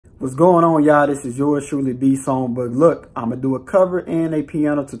What's going on, y'all? This is yours truly, B Songbook. Look, I'm going to do a cover and a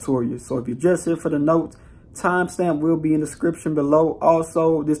piano tutorial. So if you're just here for the notes, timestamp will be in the description below.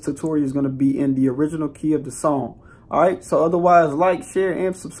 Also, this tutorial is going to be in the original key of the song. All right, so otherwise, like, share,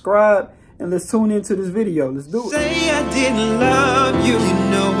 and subscribe. And let's tune into this video. Let's do it. Say I didn't love you. You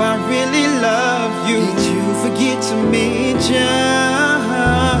know I really love you. Did you forget to mention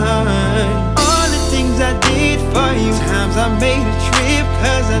all the things I did for you? Times I made a trip,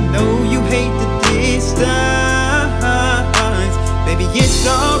 cause I know you hate the distance. Baby, it's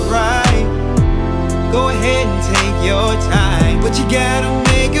alright. Go ahead and take your time, but you gotta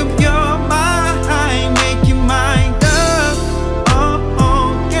make up your mind. Make your mind up.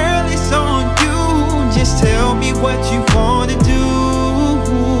 Girl, it's on you. Just tell me what you wanna do.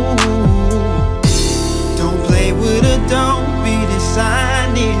 Don't play with her, don't be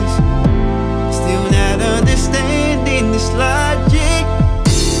dishonest. Still not understanding this logic.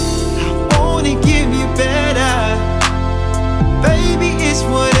 I wanna give you better. Baby, it's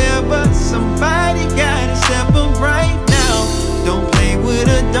whatever. Somebody gotta separate now. Don't play with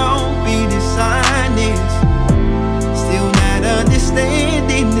her, don't be dishonest. Still not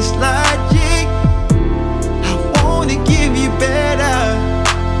understanding this logic. I wanna give you better.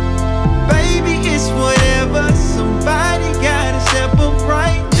 Baby, it's whatever. Somebody gotta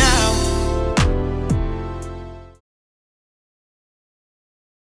separate now.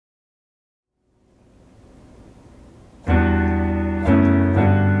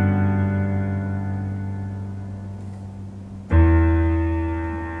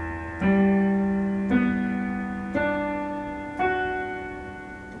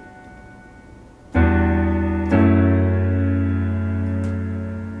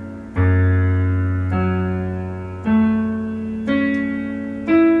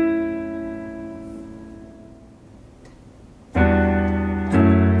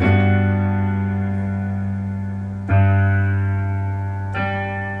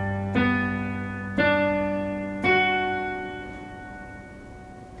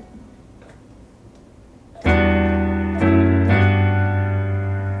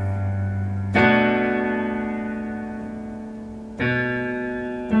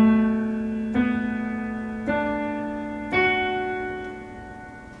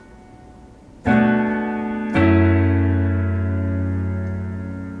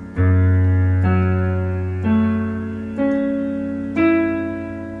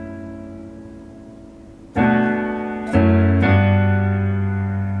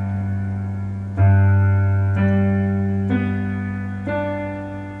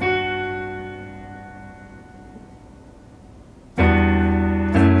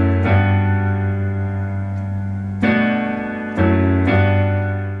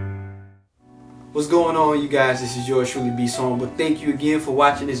 What's going on, you guys? This is yours truly, B Songbook. Thank you again for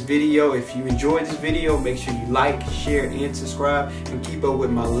watching this video. If you enjoyed this video, make sure you like, share, and subscribe, and keep up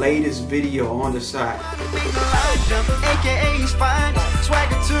with my latest video on the side.